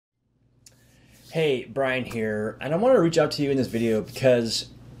Hey, Brian here, and I want to reach out to you in this video because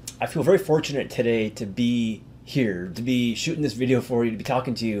I feel very fortunate today to be here, to be shooting this video for you, to be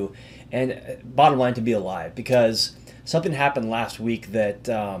talking to you, and bottom line, to be alive, because something happened last week that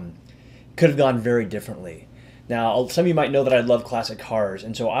could have gone very differently. Now, some of you might know that I love classic cars,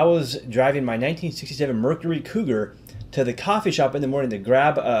 and so I was driving my 1967 Mercury Cougar to the coffee shop in the morning to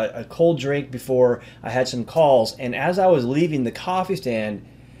grab a cold drink before I had some calls, and as I was leaving the coffee stand,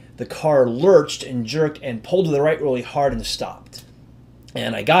 the car lurched and jerked and pulled to the right really hard and stopped.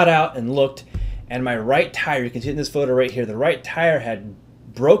 And I got out and looked, and my right tire, you can see it in this photo right here, the right tire had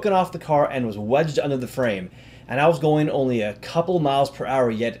broken off the car and was wedged under the frame. And I was going only a couple miles per hour,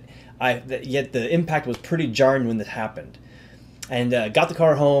 yet the impact was pretty jarring when this happened. And got the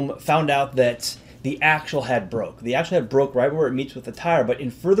car home, found out that the axle had broke. The axle had broke right where it meets with the tire, but in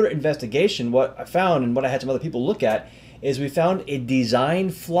further investigation, what I found and what I had some other people look at is we found a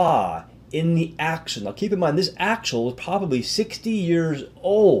design flaw in the axle. Now keep in mind, this axle was probably 60 years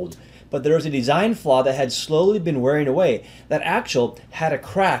old, but there was a design flaw that had slowly been wearing away. That axle had a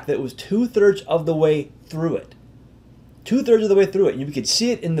crack that was 2/3 of the way through it. 2/3 of the way through it. And you could see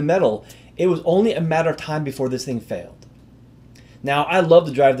it in the metal. It was only a matter of time before this thing failed. Now, I love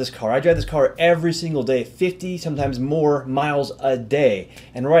to drive this car. I drive this car every single day, 50, sometimes more miles a day.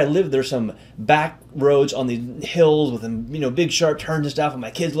 And where I live, there's some back roads on the hills with big sharp turns and stuff, and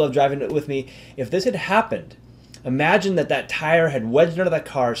my kids love driving it with me. If this had happened, imagine that tire had wedged under that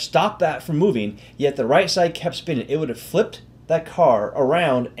car, stopped that from moving, yet the right side kept spinning. It would have flipped that car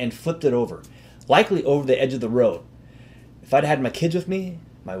around and flipped it over, likely over the edge of the road. If I'd had my kids with me,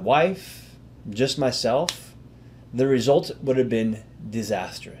 my wife, just myself, the result would have been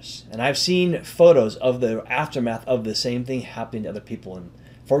disastrous. And I've seen photos of the aftermath of the same thing happening to other people. And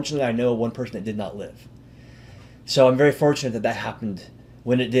fortunately, I know one person that did not live. So I'm very fortunate that that happened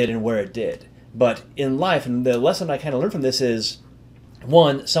when it did and where it did. But in life, and the lesson I kind of learned from this is,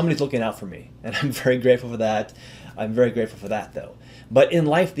 one, somebody's looking out for me. And I'm very grateful for that. I'm very grateful for that, though. But in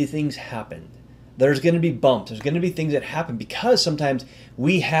life, these things happen. There's going to be bumps. There's going to be things that happen because sometimes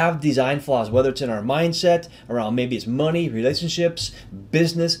we have design flaws, whether it's in our mindset, around maybe it's money, relationships,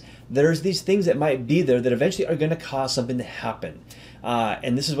 business. There's these things that might be there that eventually are going to cause something to happen.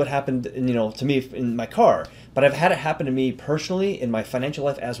 And this is what happened, to me in my car. But I've had it happen to me personally in my financial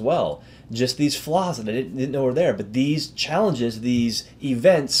life as well. Just these flaws that I didn't know were there. But these challenges, these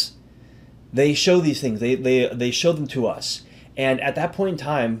events, they show these things. They show them to us. And at that point in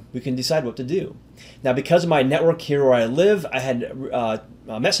time, we can decide what to do. Now, because of my network here where I live, I had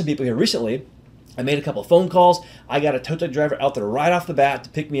met some people here recently. I made a couple of phone calls. I got a tow truck driver out there right off the bat to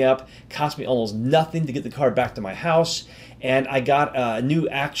pick me up. Cost me almost nothing to get the car back to my house. And I got a new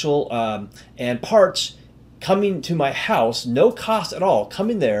axle and parts coming to my house, no cost at all,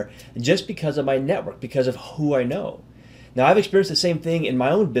 coming there just because of my network, because of who I know. Now, I've experienced the same thing in my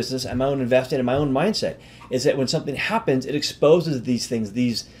own business and my own investing and my own mindset, is that when something happens, it exposes these things,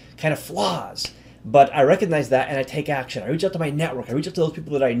 these kind of flaws. But I recognize that and I take action. I reach out to my network. I reach out to those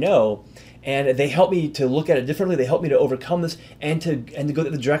people that I know, and they help me to look at it differently. They help me to overcome this and to go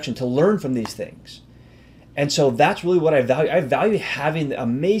in the direction, to learn from these things. And so that's really what I value. I value having the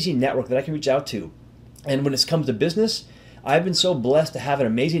amazing network that I can reach out to. And when it comes to business, I've been so blessed to have an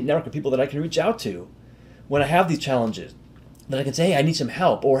amazing network of people that I can reach out to when I have these challenges. That I can say, hey, I need some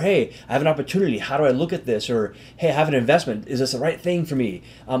help, or hey, I have an opportunity, how do I look at this, or hey, I have an investment, is this the right thing for me,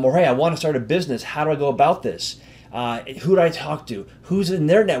 or hey, I want to start a business, how do I go about this, who do I talk to, who's in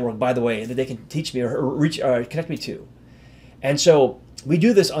their network, by the way, that they can teach me or reach or connect me to. And so we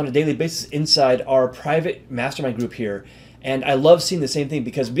do this on a daily basis inside our private mastermind group here, and I love seeing the same thing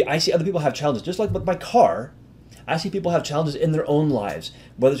because I see other people have challenges, just like with my car. I see people have challenges in their own lives,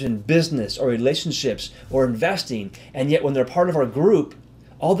 whether it's in business or relationships or investing, and yet when they're part of our group,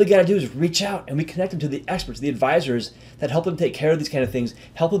 all they got to do is reach out and we connect them to the experts, the advisors that help them take care of these kind of things,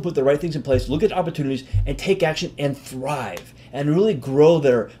 help them put the right things in place, look at opportunities, and take action and thrive and really grow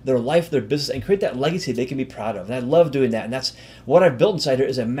their life, their business, and create that legacy they can be proud of. And I love doing that. And that's what I've built inside here,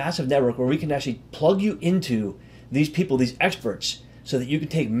 is a massive network where we can actually plug you into these people, these experts, so that you can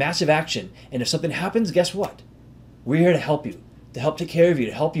take massive action. And if something happens, guess what? We're here to help you, to help take care of you,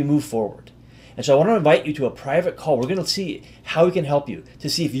 to help you move forward. And so I want to invite you to a private call. We're going to see how we can help you, to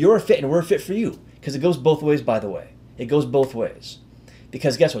see if you're a fit and we're a fit for you. Because it goes both ways, by the way. It goes both ways.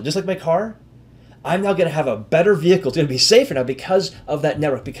 Because guess what? Just like my car, I'm now going to have a better vehicle. It's going to be safer now because of that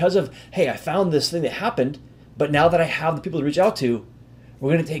network. Because of, hey, I found this thing that happened, but now that I have the people to reach out to,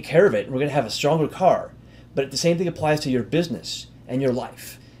 we're going to take care of it. And we're going to have a stronger car. But the same thing applies to your business and your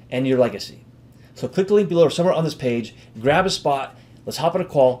life and your legacy. So click the link below or somewhere on this page, grab a spot, Let's hop on a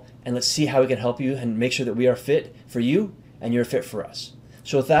call and let's see how we can help you and make sure that we are fit for you and you're fit for us.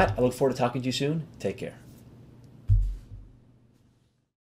 So with that, I look forward to talking to you soon. Take care.